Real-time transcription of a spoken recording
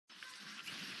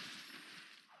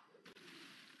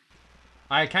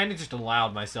I kind of just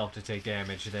allowed myself to take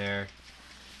damage there.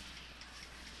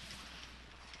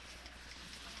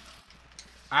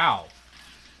 Ow.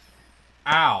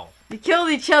 Ow. You killed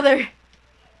each other.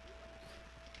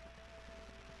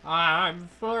 I'm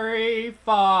free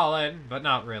falling, but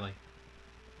not really.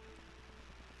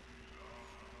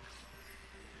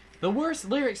 The worst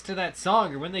lyrics to that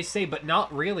song are when they say "but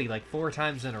not really" like 4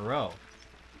 times in a row.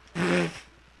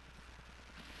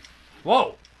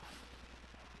 Whoa!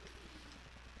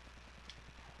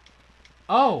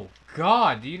 Oh,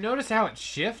 God, do you notice how it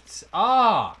shifts?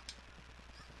 Ah!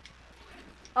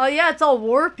 Oh yeah, it's all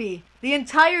warpy. The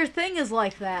entire thing is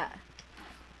like that.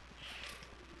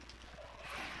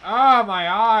 Ah, my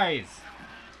eyes!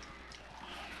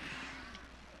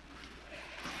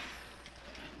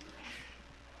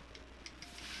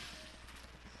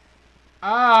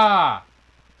 Ah!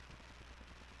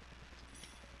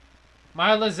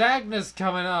 My lasagna's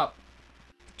coming up.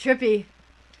 Trippy.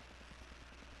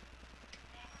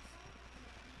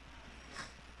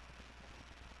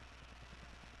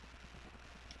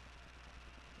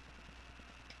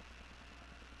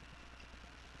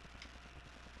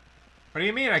 What do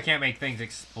you mean I can't make things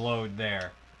explode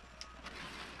there?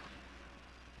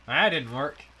 That didn't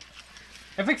work.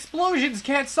 If explosions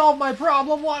can't solve my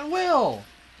problem, what will?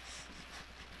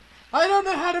 I don't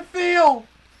know how to feel!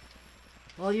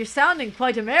 Well, you're sounding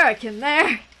quite American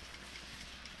there.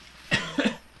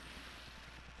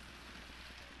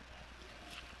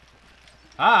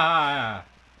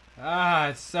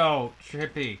 It's so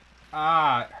trippy.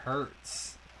 Ah, it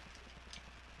hurts.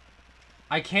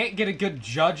 I can't get a good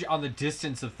judge on the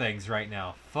distance of things right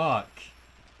now. Fuck.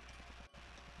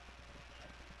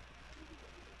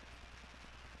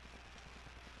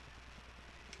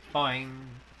 Boing.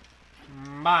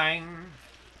 Boing.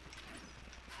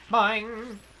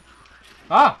 Boing.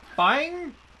 Ah!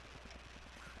 Boing!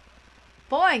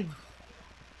 Boing.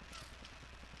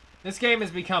 This game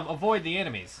has become avoid the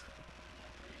enemies.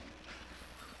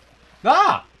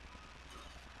 Ah!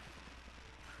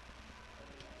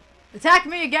 Attack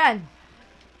me again.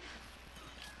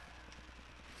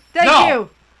 Thank No. you.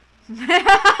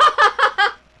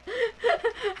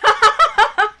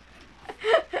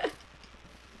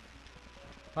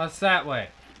 What's that way?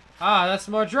 Ah, that's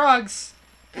more drugs.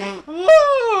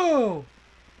 Woo!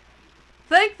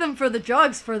 Thank them for the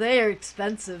drugs, for they are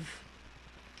expensive.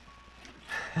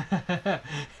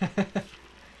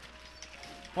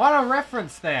 What a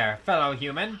reference there, fellow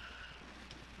human.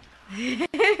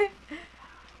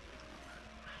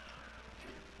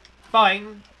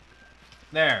 Boing.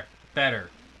 There. Better.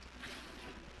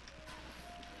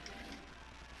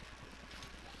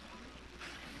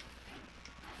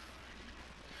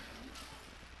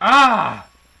 Ah!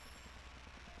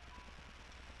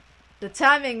 The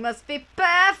timing must be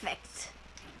perfect.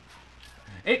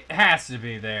 It has to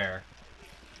be there.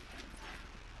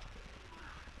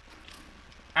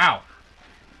 Ow.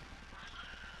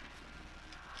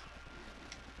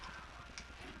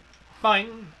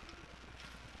 Boing.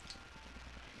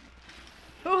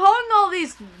 Who hung all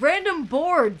these random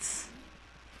boards?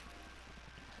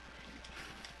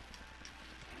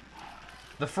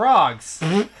 The frogs.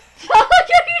 Look how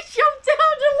you jumped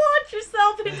down to launch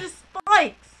yourself into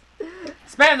spikes.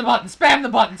 Spam the button, spam the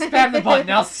button, spam the button,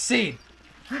 I'll succeed.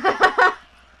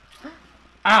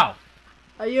 Ow.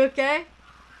 Are you okay?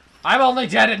 I'm only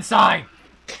dead inside.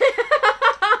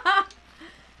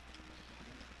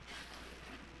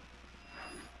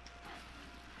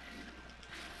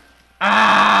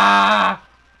 Ah!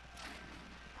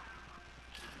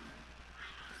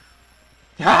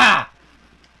 Ha!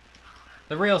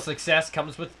 The real success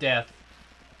comes with death.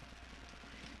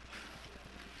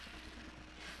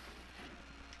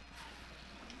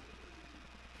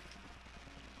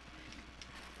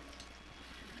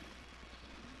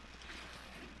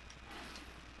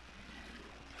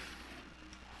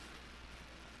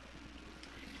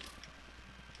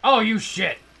 Oh, you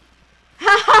shit!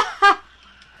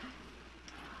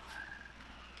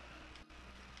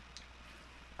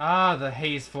 Ah, the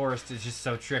haze forest is just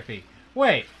so trippy.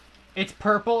 Wait, it's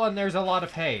purple and there's a lot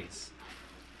of haze.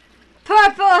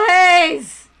 Purple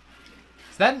haze!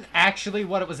 Is that actually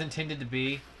what it was intended to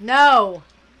be? No.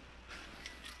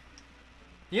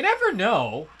 You never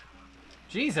know.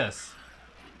 Jesus.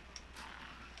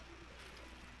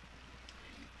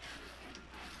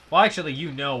 Well, actually,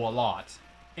 you know a lot.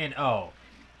 N-O.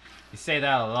 You say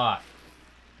that a lot.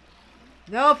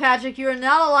 No, Patrick, you are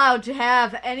not allowed to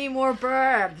have any more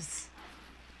burbs.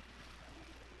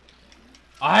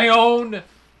 I own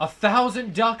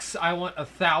 1,000 ducks. I want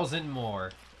 1,000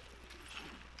 more.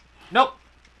 Nope.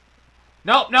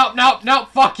 Nope, nope, nope, nope.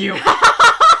 Fuck you.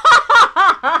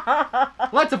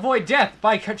 Let's avoid death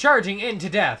by charging into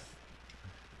death.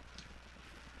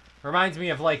 Reminds me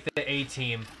of, like, the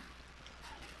A-Team.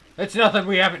 It's nothing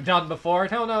we haven't done before.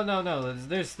 No.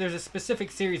 There's a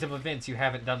specific series of events you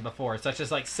haven't done before, such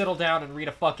as, like, settle down and read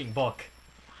a fucking book.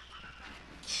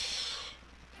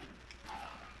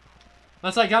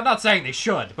 That's like, I'm not saying they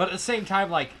should, but at the same time,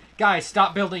 like, guys,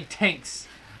 stop building tanks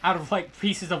out of, like,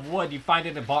 pieces of wood you find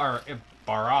in a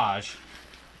barrage.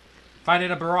 Find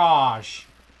in a barrage.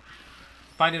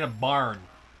 Find in a barn.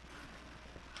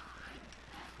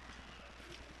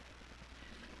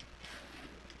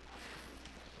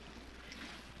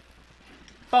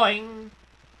 Boing.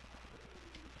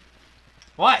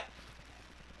 What?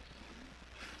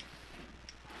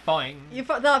 Boing. You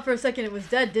thought for a second it was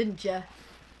dead, didn't you?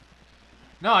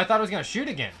 No, I thought it was gonna shoot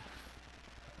again.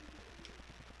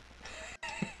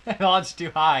 I launched too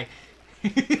high.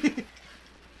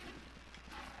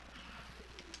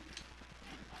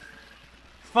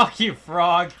 Fuck you,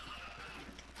 frog.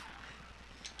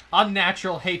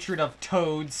 Unnatural hatred of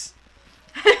toads.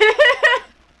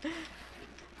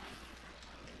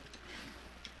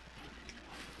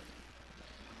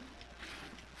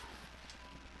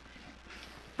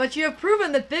 But you have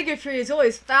proven that bigotry is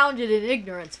always founded in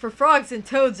ignorance, for frogs and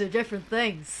toads are different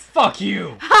things. Fuck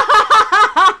you!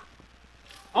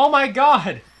 Oh my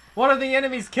god! One of the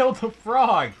enemies killed the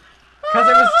frog! Because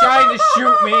it was trying to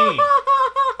shoot me!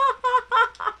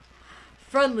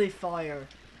 Friendly fire.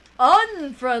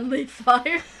 Unfriendly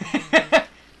fire.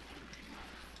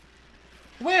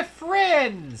 We're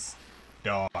friends!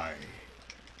 Die.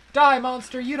 Die,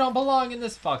 monster! You don't belong in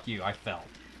this. Fuck you, I fell.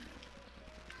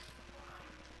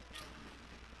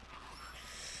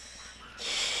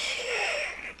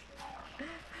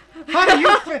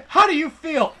 How do you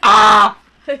feel? Ah!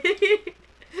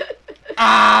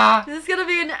 Ah! Is this gonna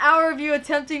be an hour of you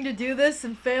attempting to do this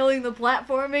and failing the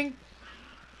platforming?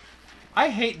 I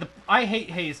hate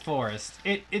Haze Forest.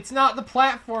 It's not the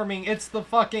platforming, it's the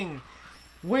fucking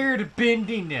weird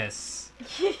bendiness.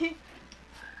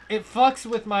 It fucks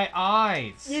with my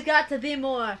eyes. You got to be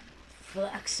more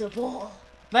flexible.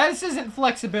 This isn't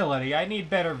flexibility. I need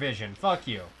better vision. Fuck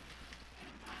you.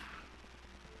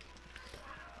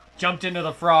 Jumped into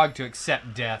the frog to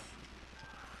accept death.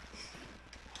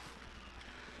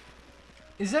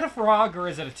 Is it a frog or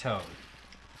is it a toad?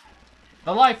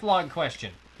 The lifelong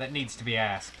question that needs to be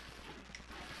asked.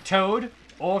 Toad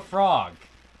or frog?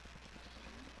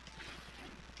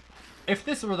 If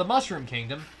this were the Mushroom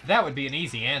Kingdom, that would be an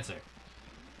easy answer.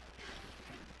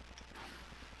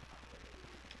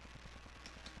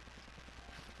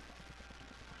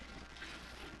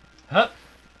 Huh?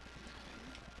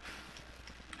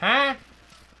 Huh?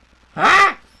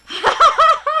 Huh?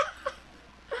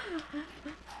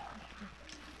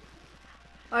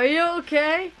 Are you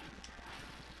okay?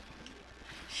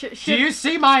 Do you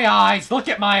see my eyes? Look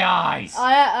at my eyes.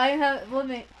 I have. Let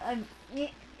me.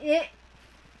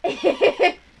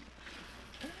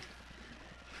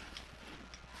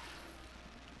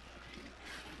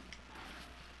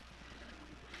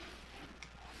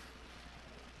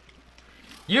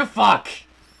 You fuck.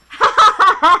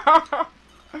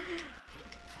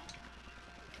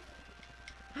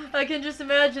 I can just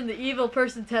imagine the evil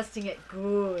person testing it.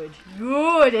 Good.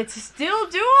 It's still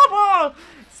doable.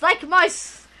 It's like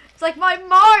my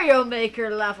Mario Maker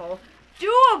level.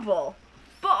 Doable,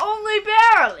 but only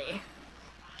barely.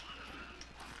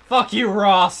 Fuck you,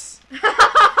 Ross.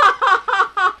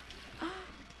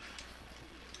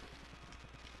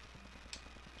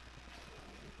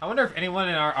 I wonder if anyone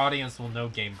in our audience will know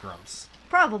Game Grumps.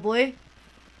 Probably.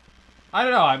 I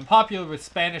don't know. I'm popular with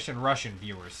Spanish and Russian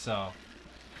viewers, so.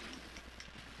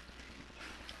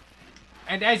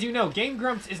 And as you know, Game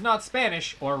Grumps is not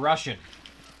Spanish or Russian.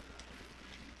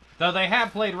 Though they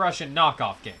have played Russian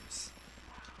knockoff games.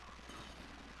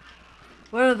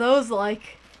 What are those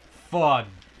like? Fun.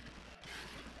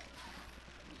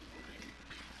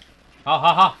 Ha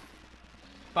ha ha.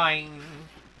 Bang.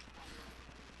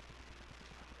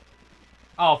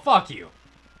 Oh, fuck you.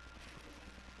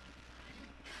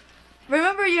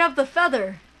 Remember, you have the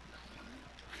feather.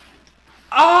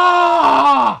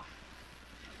 Ah!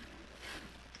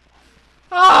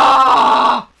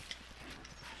 Ah!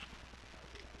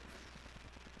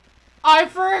 I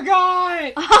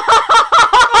forgot!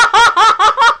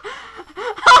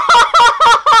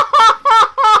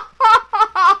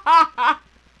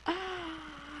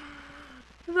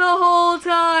 The whole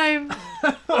time.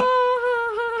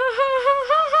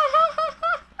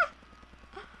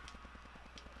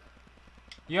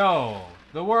 Yo,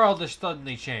 the world has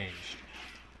suddenly changed.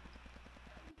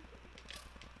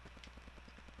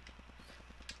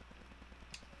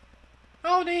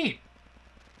 Oh, neat.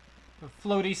 A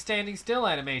floaty standing still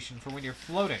animation for when you're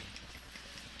floating.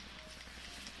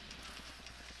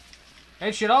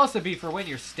 It should also be for when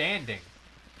you're standing.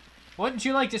 Wouldn't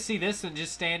you like to see this than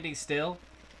just standing still?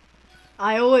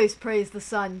 I always praise the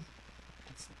sun.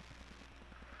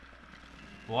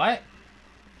 What?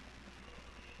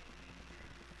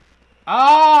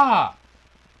 Ah!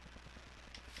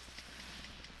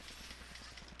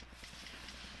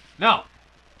 No.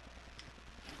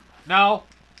 No.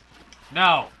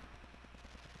 No.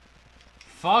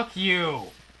 Fuck you.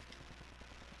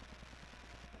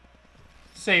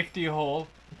 Safety hole.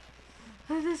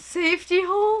 The safety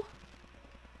hole?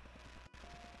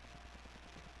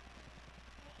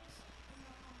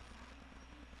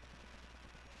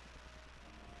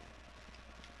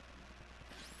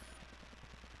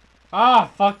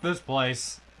 Ah, fuck this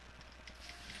place.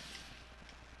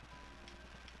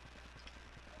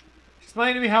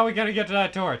 Explain to me how we're gonna get to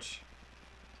that torch.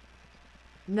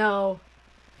 No.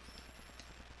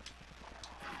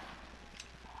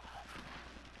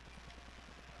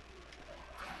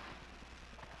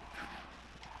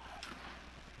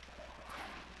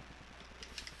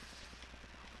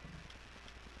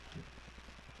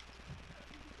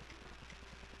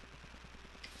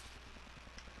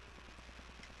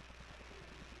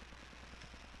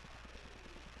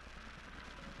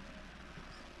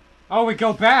 Oh, we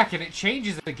go back and it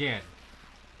changes again.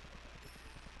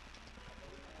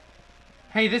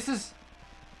 Hey, this is...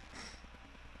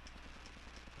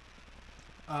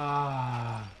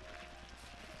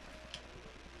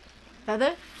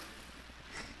 Heather?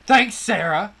 Thanks,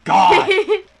 Sarah. God.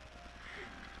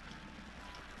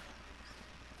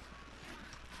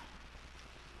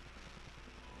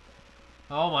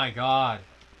 Oh my god.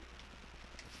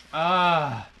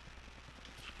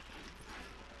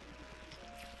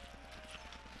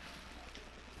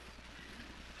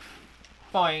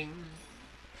 Boing.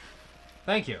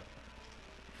 Thank you.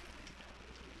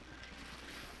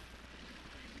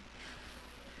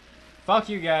 Fuck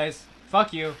you guys.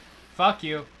 Fuck you. Fuck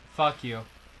you. Fuck you.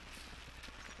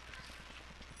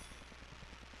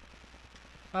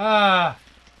 Why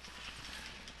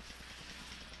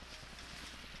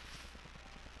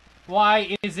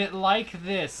is it like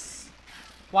this?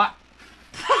 What?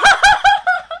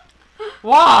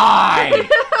 Why?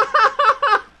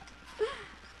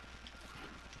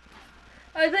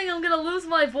 I think I'm gonna lose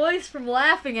my voice from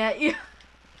laughing at you.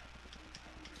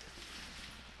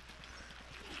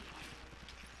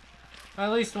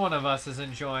 At least one of us is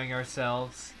enjoying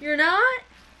ourselves. You're not?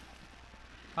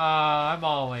 I'm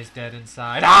always dead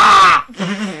inside. Ah!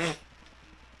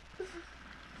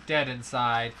 Dead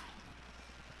inside.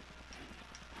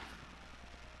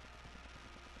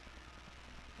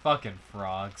 Fucking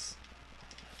frogs.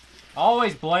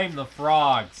 Always blame the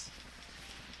frogs.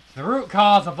 The root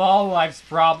cause of all life's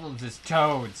problems is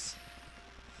toads.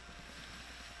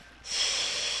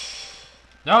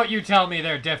 Don't you tell me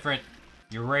they're different,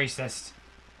 you racist.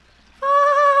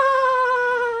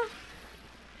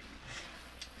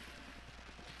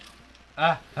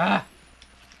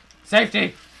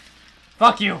 Safety!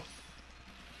 Fuck you! I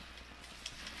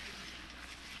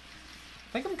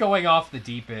think I'm going off the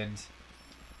deep end.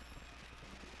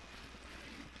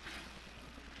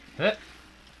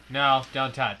 No,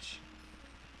 don't touch.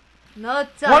 No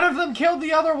touch. One of them killed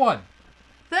the other one!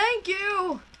 Thank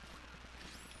you!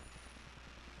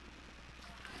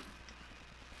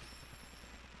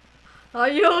 Are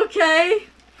you okay?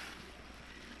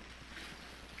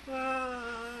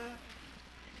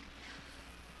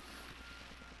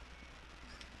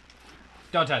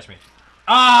 Don't touch me.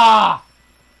 Ah!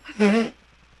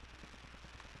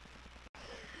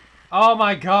 Oh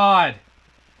my god.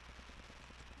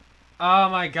 Oh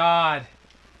my god.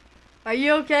 Are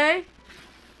you okay?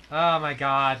 Oh my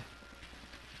god.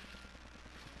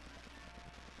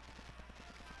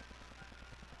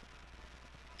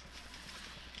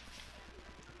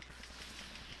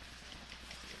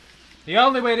 The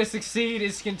only way to succeed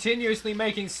is continuously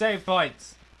making save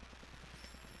points.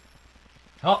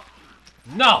 Oh.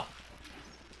 No!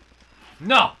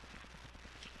 No!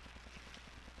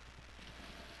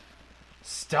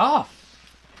 Stuff!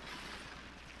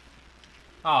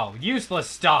 Oh, useless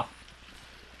stuff!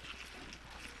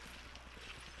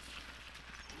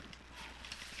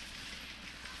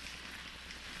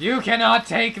 You cannot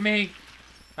take me!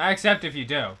 Except if you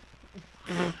do.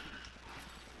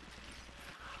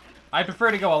 I prefer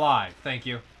to go alive, thank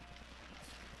you.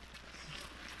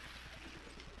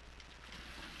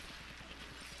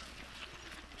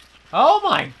 Oh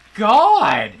my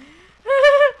god!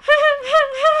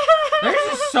 There's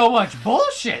just so much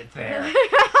bullshit there.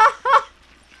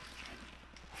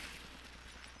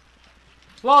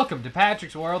 Welcome to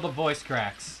Patrick's World of Voice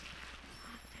Cracks.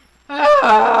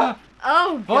 Ah!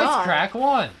 Oh, Voice God. crack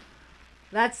 1.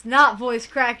 That's not voice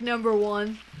crack number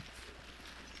 1.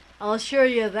 I'll assure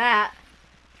you that.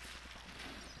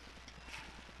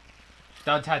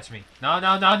 Don't touch me. No,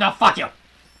 no, no, no, fuck you!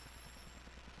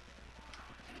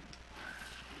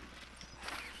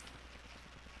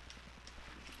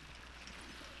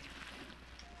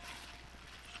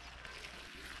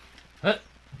 Huh.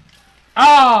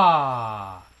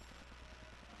 Ah!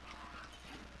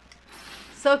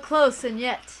 So close and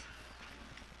yet.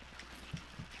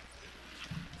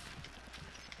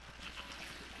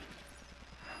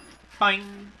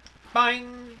 Bang!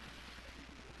 Bang!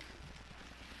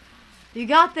 You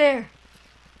got there.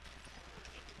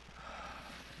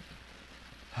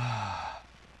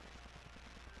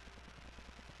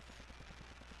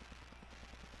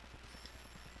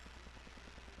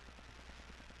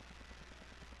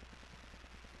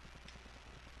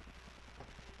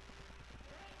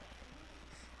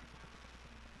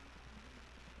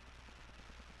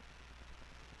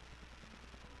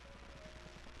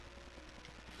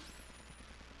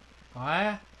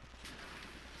 What?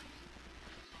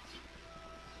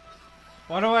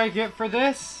 What do I get for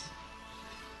this?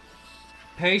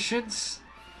 Patience?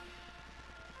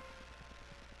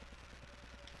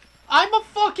 I'm a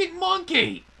fucking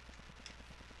monkey!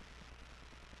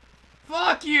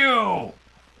 Fuck you!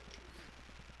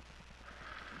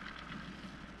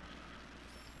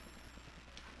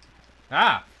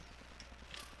 Ah.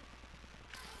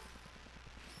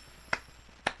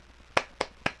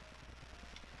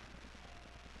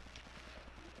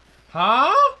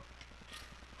 Huh?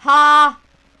 Ha!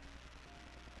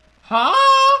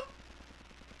 Huh?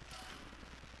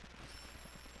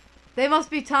 They must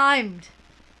be timed.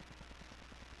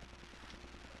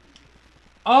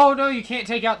 Oh no, you can't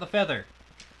take out the feather.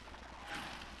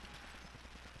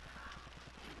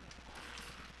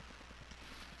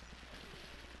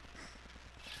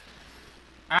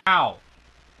 Ow.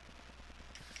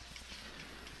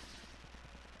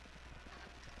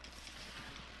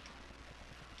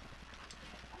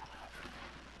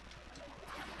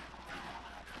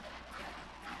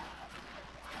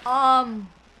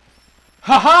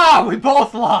 Haha! We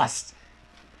both lost!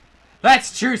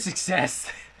 That's true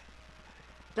success.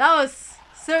 That was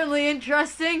certainly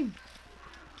interesting.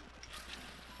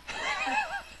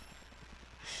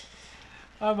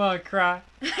 I'm gonna cry.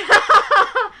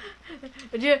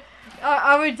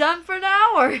 Are we done for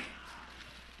now, or?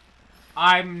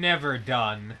 I'm never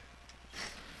done.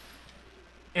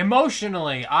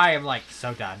 Emotionally, I am like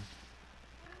so done.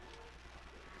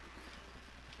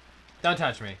 Don't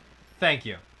touch me. Thank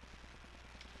you.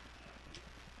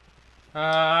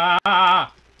 No,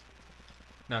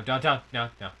 don't. No.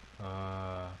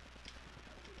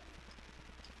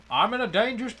 I'm in a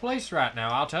dangerous place right now.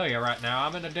 I'll tell you right now.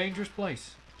 I'm in a dangerous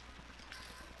place.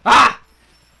 Ah!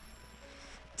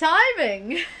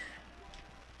 Timing.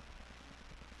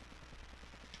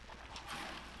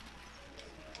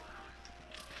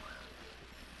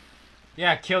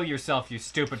 Yeah, kill yourself, you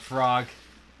stupid frog.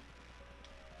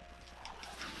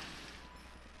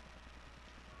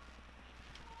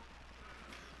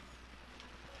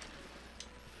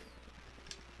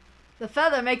 The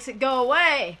feather makes it go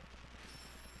away.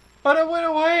 But it went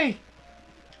away.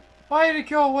 Why did it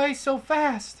go away so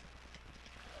fast?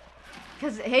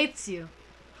 Because it hates you.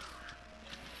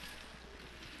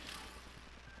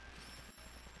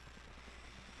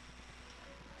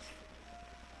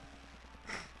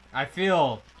 I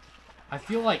feel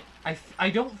like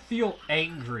I don't feel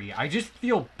angry. I just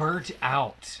feel burnt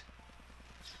out.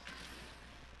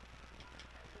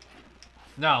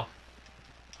 No.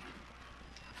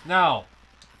 No.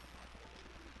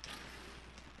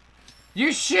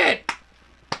 You shit!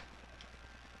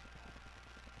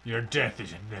 Your death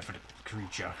is inevitable,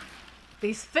 creature.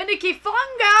 These finicky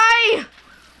fungi!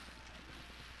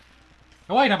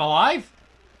 Oh wait, I'm alive?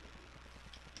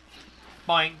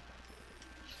 Boing.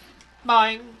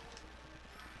 Boing.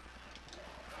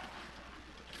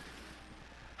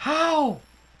 How?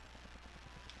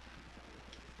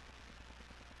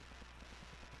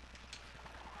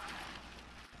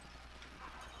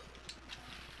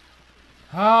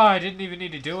 Oh, I didn't even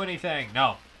need to do anything.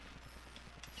 No.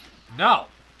 No.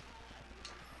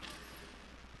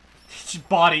 It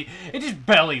just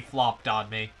belly flopped on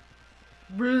me.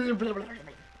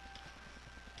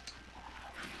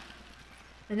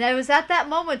 And it was at that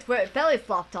moment where it belly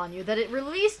flopped on you that it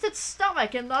released its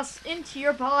stomach and thus into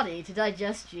your body to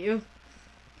digest you.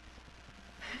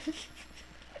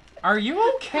 Are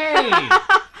you okay?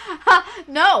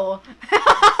 No.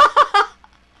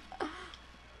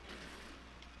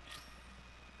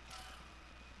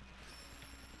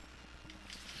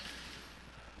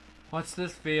 What's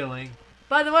this feeling?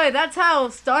 By the way, that's how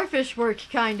starfish work,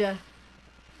 kinda.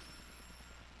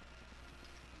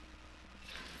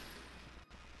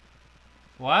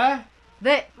 What?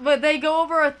 They go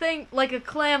over a thing like a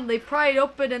clam, they pry it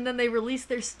open and then they release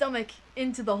their stomach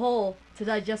into the hole to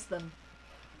digest them.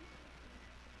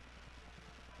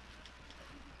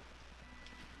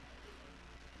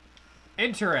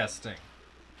 Interesting.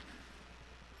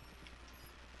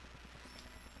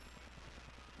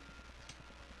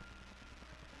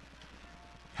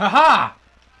 Haha!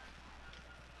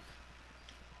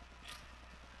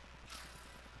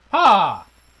 Ha!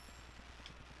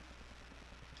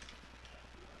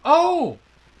 Oh!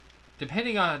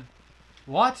 Depending on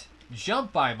what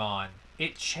jump I'm on,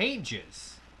 it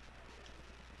changes.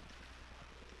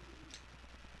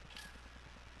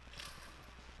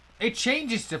 It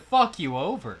changes to fuck you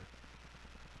over.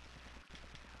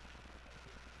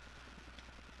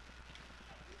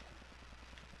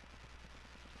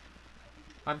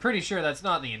 I'm pretty sure that's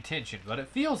not the intention, but it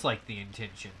feels like the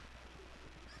intention.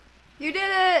 You did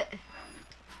it!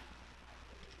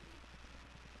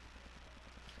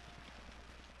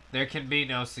 There can be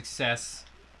no success.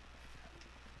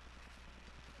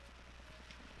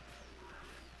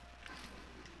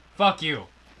 Fuck you.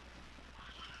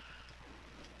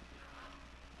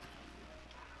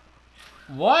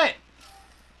 What?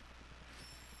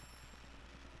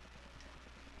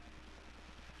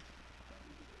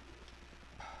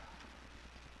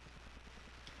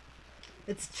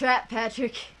 It's a trap,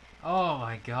 Patrick. Oh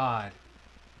my god.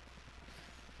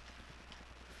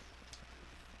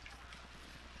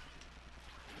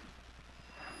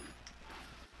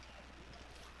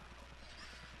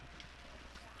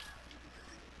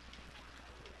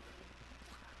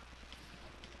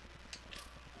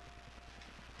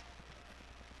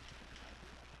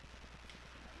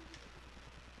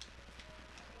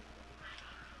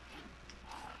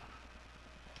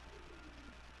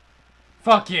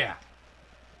 Fuck yeah.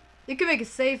 You can make a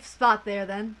safe spot there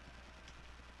then.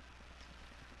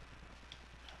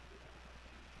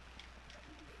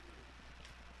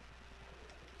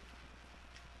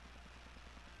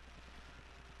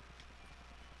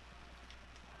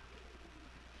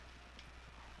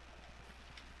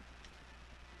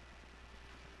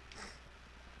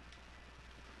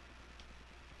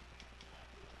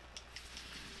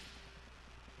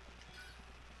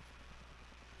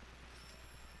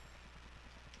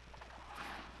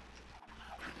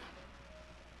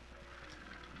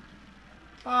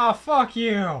 Oh, fuck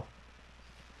you.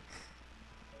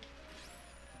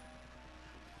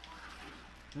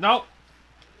 Nope.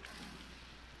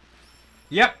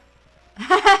 Yep.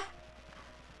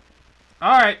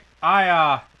 Alright,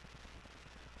 Alright,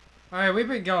 we've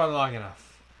been going long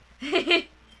enough.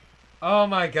 Oh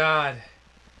my god.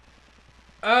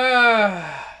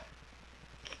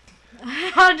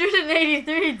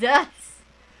 183 deaths.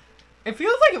 It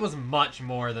feels like it was much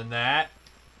more than that.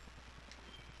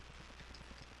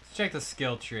 Let's check the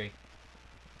skill tree.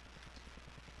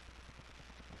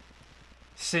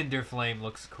 Cinder Flame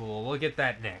looks cool. We'll get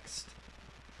that next.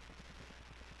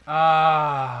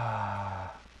 Or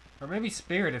maybe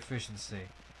Spirit Efficiency.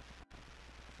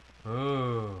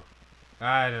 Ooh.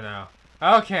 I don't know.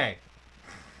 Okay.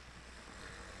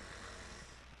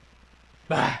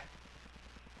 Bah.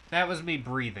 That was me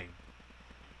breathing.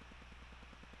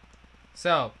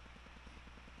 So,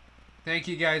 thank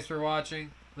you guys for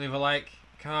watching. Leave a like,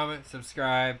 comment,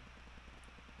 subscribe.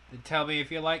 And tell me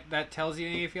if you like, that tells you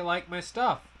if you like my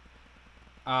stuff.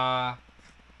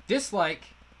 Dislike,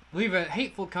 leave a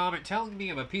hateful comment telling me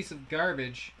I'm a piece of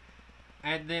garbage.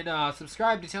 And then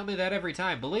subscribe to tell me that every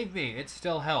time. Believe me, it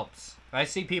still helps. I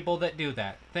see people that do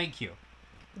that. Thank you.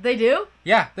 They do?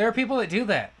 Yeah, there are people that do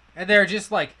that. And they're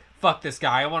just like, fuck this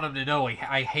guy. I want him to know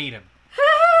I hate him.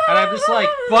 And I'm just like,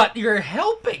 but you're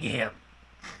helping him.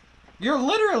 You're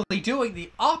literally doing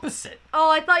the opposite. Oh,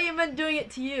 I thought you meant doing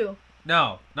it to you.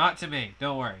 No, not to me.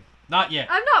 Don't worry. Not yet.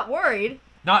 I'm not worried.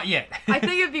 Not yet. I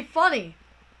think it'd be funny.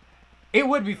 It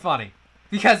would be funny.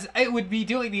 Because it would be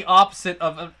doing the opposite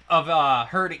of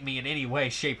hurting me in any way,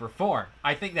 shape, or form.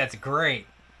 I think that's great.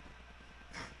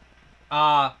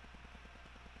 Check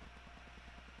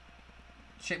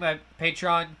my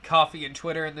Patreon, Coffee, and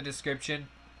Twitter in the description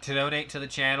to donate to the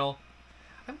channel.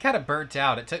 I'm kind of burnt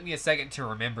out. It took me a second to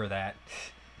remember that.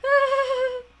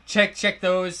 Check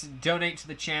those. Donate to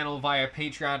the channel via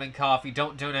Patreon and Coffee.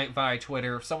 Don't donate via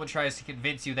Twitter. If someone tries to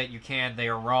convince you that you can, they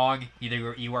are wrong.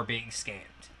 You are being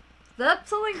scammed. Is that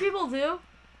something people do?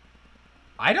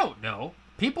 I don't know.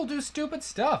 People do stupid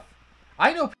stuff.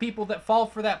 I know people that fall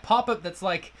for that pop-up that's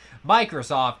like,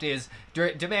 Microsoft is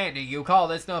demanding you call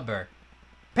this number.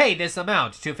 Pay this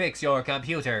amount to fix your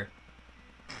computer.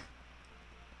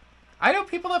 I know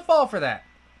people that fall for that.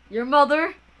 Your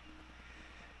mother?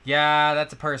 Yeah,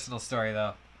 that's a personal story,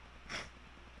 though.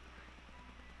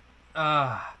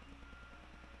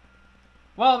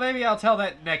 Well, maybe I'll tell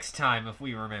that next time if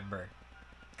we remember.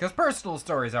 Because personal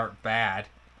stories aren't bad.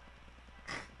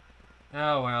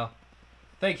 Oh, well.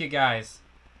 Thank you, guys.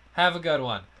 Have a good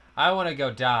one. I want to go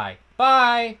die.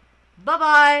 Bye!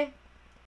 Bye-bye!